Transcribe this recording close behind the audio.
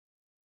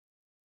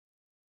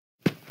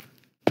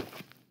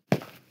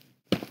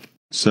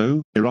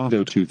So,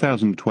 Irado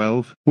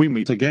 2012, we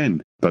meet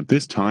again, but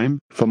this time,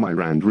 for my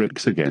rant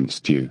Redux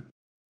against you.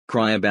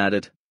 Cry about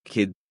it,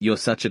 kid, you're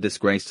such a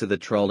disgrace to the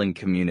trolling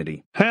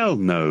community. Hell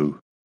no!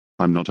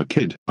 I'm not a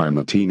kid, I'm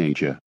a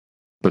teenager.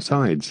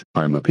 Besides,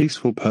 I'm a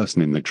peaceful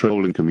person in the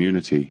trolling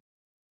community.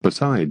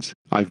 Besides,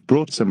 I've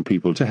brought some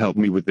people to help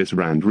me with this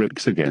rant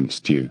Redux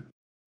against you.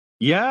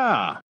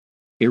 Yeah!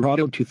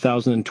 Irado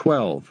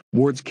 2012,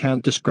 words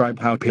can't describe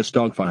how pissed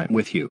off I'm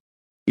with you.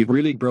 You've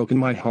really broken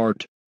my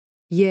heart.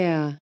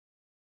 Yeah.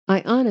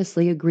 I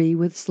honestly agree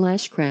with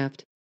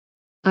Slashcraft.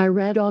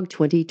 Iradog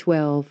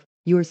 2012,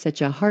 you're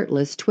such a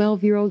heartless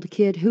 12-year-old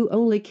kid who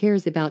only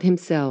cares about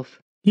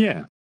himself.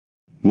 Yeah.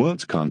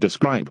 Words can't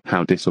describe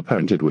how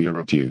disappointed we are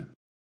at you.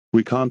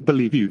 We can't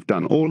believe you've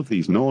done all of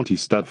these naughty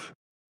stuff.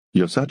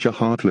 You're such a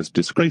heartless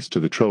disgrace to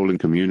the trolling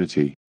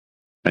community.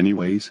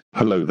 Anyways,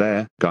 hello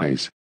there,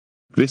 guys.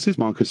 This is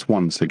Marcus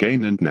once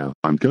again, and now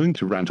I'm going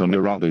to rant on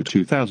Irado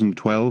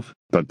 2012,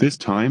 but this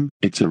time,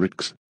 it's a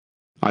Redux.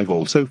 I've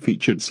also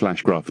featured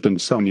Slashcraft and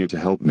Sonia to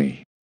help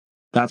me.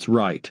 That's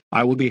right,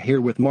 I will be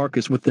here with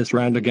Marcus with this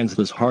rant against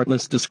this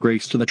heartless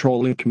disgrace to the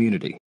trolling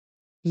community.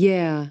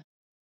 Yeah.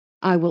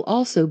 I will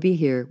also be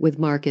here with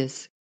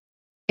Marcus.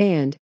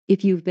 And,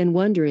 if you've been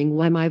wondering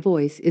why my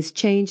voice is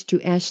changed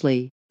to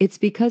Ashley, it's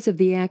because of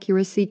the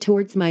accuracy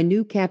towards my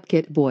new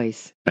CapKit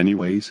voice.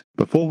 Anyways,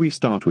 before we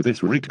start with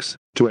this Redux,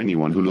 to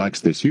anyone who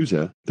likes this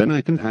user, then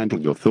I can handle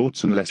your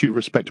thoughts unless you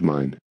respect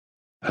mine.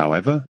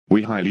 However,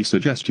 we highly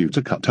suggest you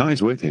to cut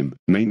ties with him,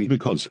 mainly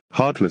because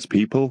heartless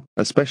people,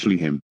 especially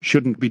him,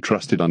 shouldn't be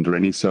trusted under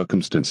any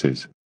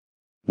circumstances.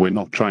 We're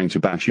not trying to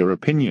bash your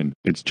opinion,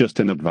 it's just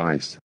an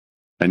advice.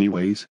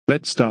 Anyways,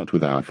 let's start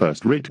with our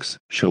first Redux,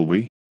 shall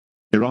we?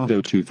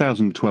 Irado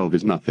 2012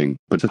 is nothing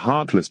but a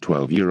heartless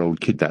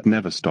 12-year-old kid that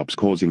never stops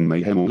causing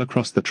mayhem all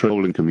across the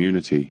trolling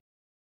community.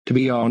 To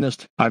be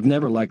honest, I've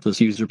never liked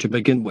this user to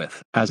begin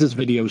with, as his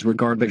videos were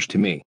garbage to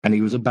me, and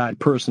he was a bad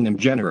person in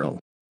general.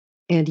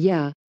 And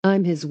yeah,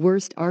 I'm his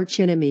worst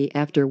archenemy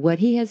after what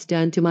he has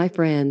done to my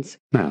friends.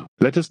 Now,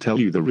 let us tell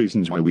you the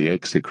reasons why we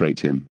execrate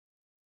him.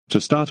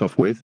 To start off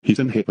with, he's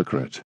an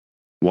hypocrite.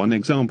 One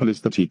example is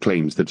that he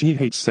claims that he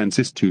hates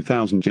Census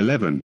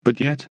 2011,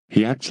 but yet,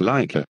 he acts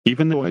like her,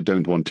 even though I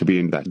don't want to be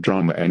in that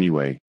drama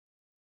anyway.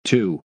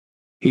 2.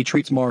 He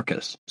treats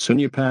Marcus,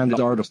 Sonia Panda's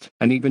artist,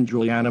 and even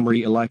Juliana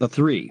Maria like the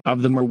three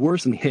of them are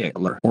worse than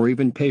Hitler or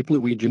even Pape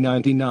Luigi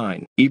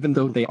 99, even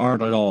though they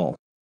aren't at all.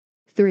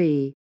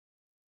 3.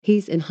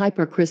 He's an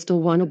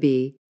Hypercrystal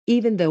wannabe,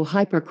 even though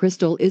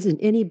Hypercrystal isn't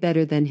any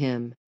better than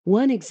him.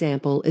 One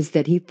example is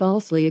that he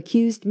falsely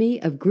accused me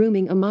of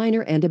grooming a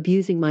minor and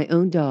abusing my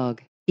own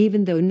dog,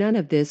 even though none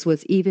of this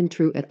was even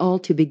true at all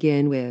to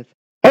begin with.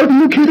 Are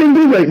you kidding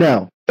me right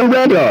now? A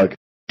rat dog?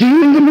 Do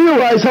you even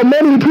realize how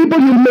many people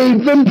you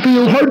made them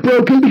feel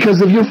heartbroken because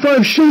of your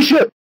five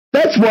shisha?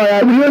 That's why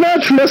I will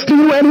not trust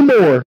you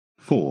anymore.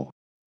 4.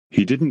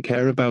 He didn't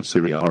care about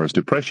Siriara's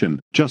depression,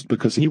 just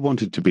because he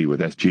wanted to be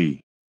with SG.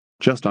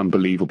 Just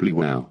unbelievably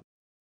wow.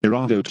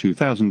 Irado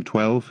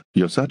 2012,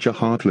 you're such a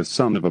heartless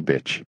son of a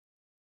bitch.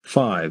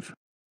 5.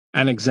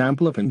 An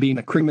example of him being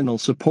a criminal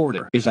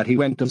supporter is that he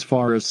went as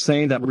far as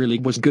saying that really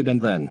was good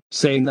and then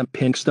saying that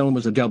Pinkstone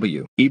was a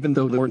W, even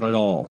though they weren't at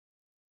all.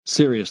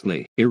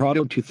 Seriously,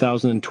 Irado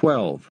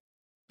 2012.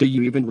 Do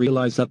you even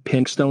realize that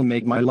Pinkstone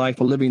made my life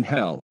a living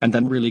hell, and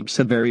then really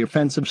said very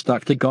offensive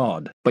stuff to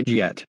God, but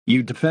yet,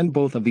 you defend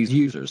both of these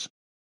users?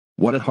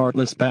 What a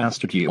heartless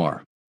bastard you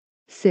are.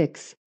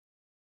 6.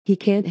 He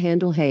can't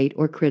handle hate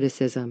or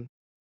criticism.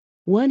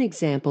 One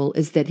example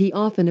is that he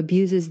often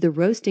abuses the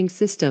roasting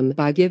system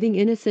by giving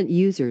innocent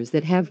users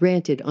that have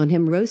ranted on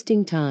him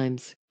roasting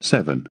times.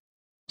 7.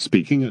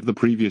 Speaking of the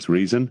previous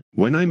reason,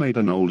 when I made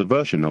an older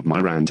version of my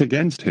rant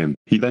against him,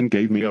 he then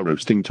gave me a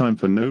roasting time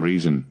for no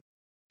reason.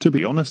 To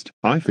be honest,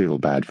 I feel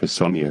bad for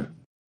Sonia.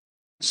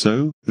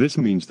 So, this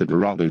means that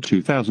Irado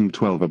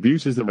 2012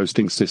 abuses the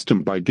roasting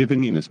system by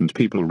giving innocent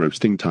people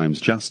roasting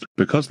times just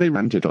because they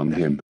ranted on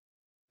him.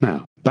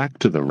 Now, back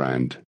to the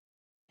rant.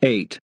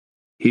 8.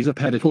 He's a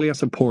pedophilia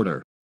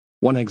supporter.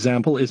 One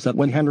example is that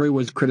when Henry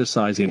was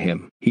criticizing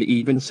him, he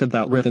even said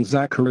that Rith and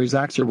Zachary's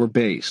acts were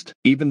based,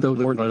 even though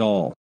they weren't at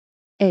all.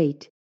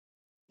 8.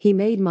 He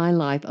made my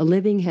life a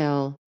living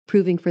hell,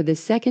 proving for the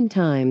second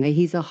time that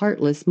he's a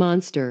heartless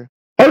monster.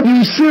 Are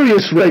you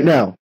serious right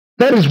now?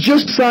 That is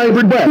just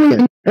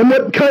cyberbullying. And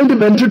what kind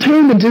of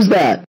entertainment is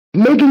that?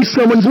 Making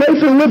someone's life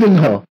a living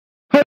hell?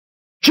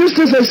 Just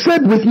as I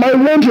said with my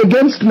rant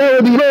against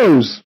Melody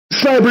Rose,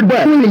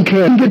 cyberbullying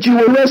can get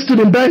you arrested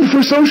and banned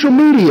for social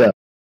media.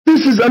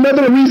 This is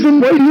another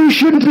reason why you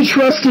shouldn't be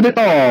trusted at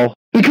all,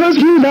 because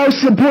you now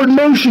support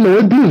emotional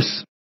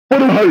abuse.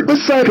 What a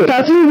heartless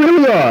psychopath you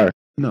really are.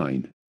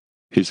 9.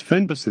 His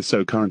fanbase is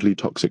so currently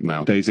toxic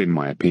nowadays in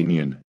my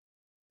opinion.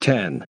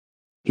 10.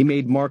 He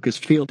made Marcus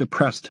feel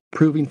depressed,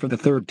 proving for the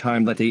third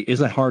time that he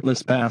is a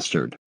heartless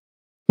bastard.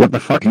 What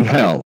the fucking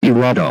hell, you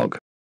raw dog?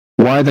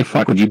 Why the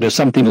fuck would you do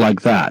something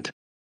like that?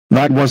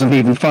 That wasn't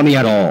even funny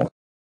at all.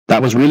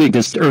 That was really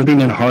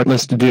disturbing and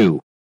heartless to do.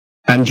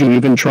 And you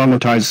even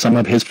traumatized some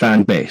of his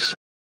fan base.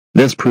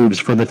 This proves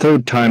for the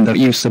third time that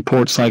you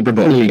support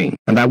cyberbullying,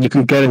 and that you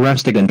can get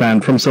arrested and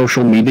banned from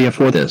social media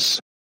for this.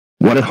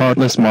 What a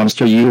heartless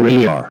monster you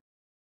really are.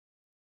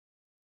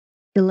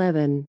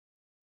 11.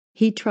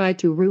 He tried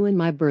to ruin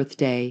my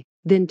birthday,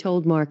 then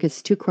told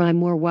Marcus to cry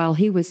more while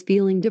he was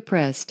feeling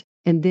depressed,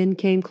 and then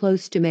came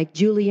close to make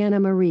Juliana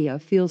Maria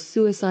feel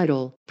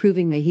suicidal,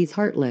 proving that he's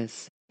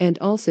heartless, and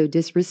also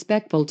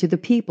disrespectful to the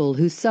people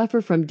who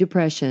suffer from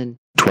depression.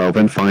 12.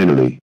 And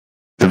finally,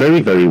 the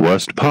very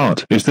worst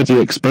part is that he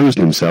exposed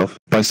himself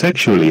by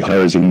sexually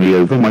harassing me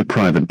over my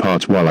private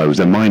parts while I was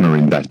a minor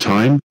in that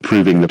time,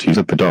 proving that he's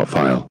a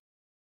pedophile.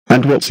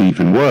 And what's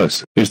even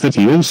worse is that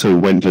he also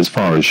went as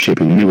far as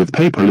shipping me with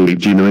Paper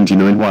Luigi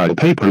 99 while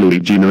Paper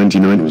Luigi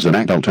 99 was an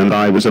adult and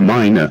I was a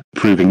minor,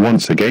 proving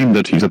once again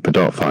that he's a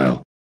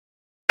pedophile.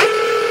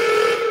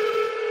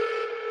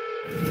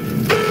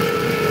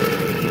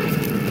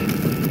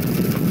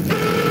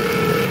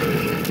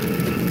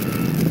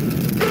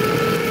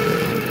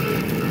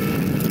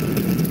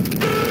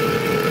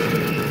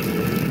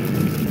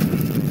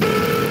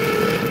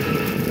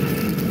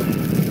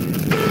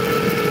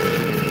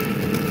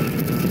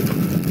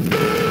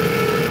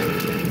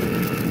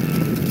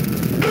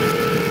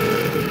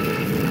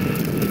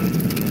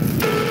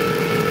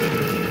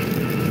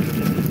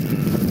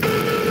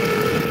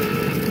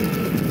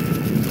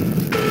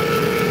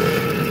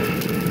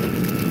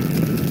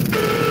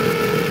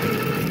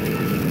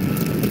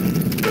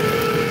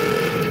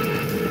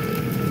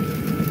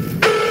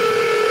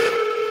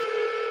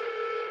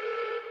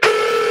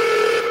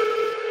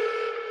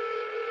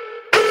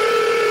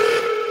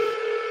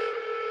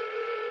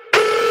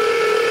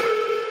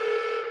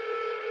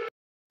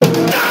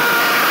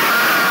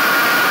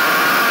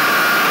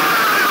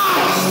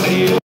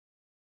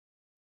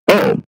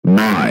 Oh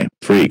my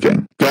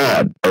freaking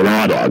god,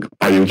 Dog,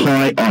 are you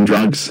high on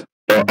drugs?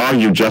 Or are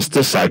you just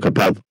a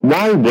psychopath?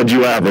 Why would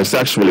you ever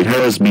sexually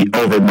harass me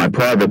over my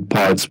private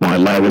parts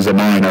while I was a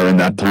minor in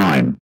that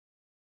time?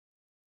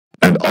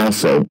 And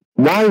also,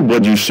 why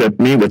would you ship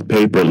me with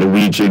Paper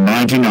Luigi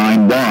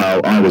 99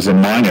 while I was a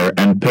minor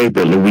and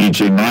Paper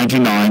Luigi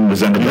 99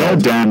 was an adult? You know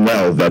damn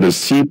well that is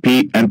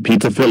CP and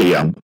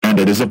pedophilia, and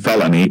it is a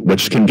felony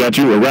which can get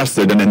you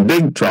arrested and in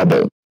big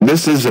trouble.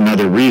 This is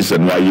another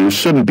reason why you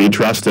shouldn't be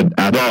trusted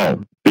at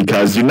all,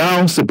 because you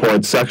now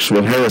support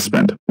sexual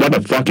harassment. What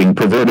a fucking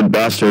perverted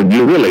bastard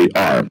you really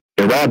are.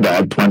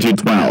 Dog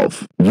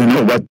 2012. You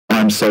know what?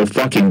 I'm so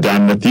fucking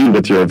done with you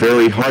with your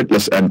very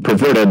heartless and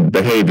perverted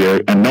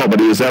behavior, and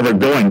nobody is ever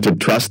going to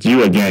trust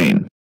you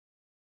again.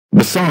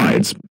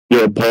 Besides,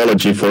 your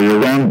apology for your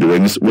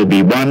wrongdoings will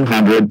be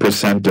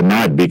 100%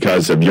 denied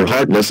because of your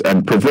heartless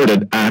and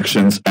perverted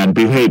actions and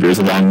behaviors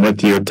along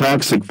with your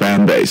toxic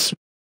fanbase.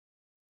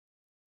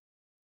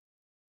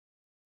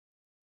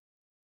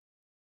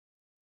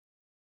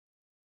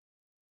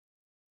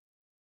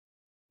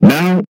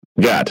 Now,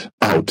 get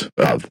out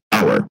of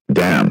our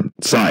damn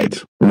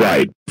sight.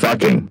 Right,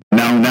 fucking.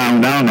 Now.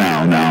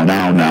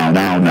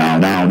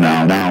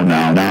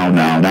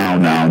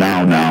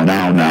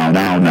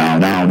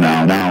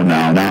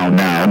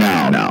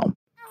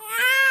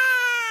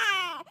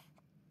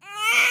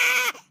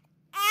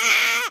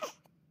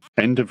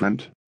 End of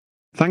rant.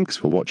 Thanks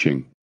for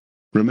watching.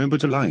 Remember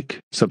to like,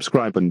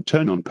 subscribe and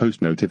turn on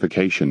post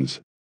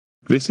notifications.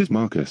 This is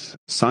Marcus,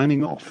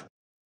 signing off.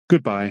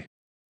 Goodbye.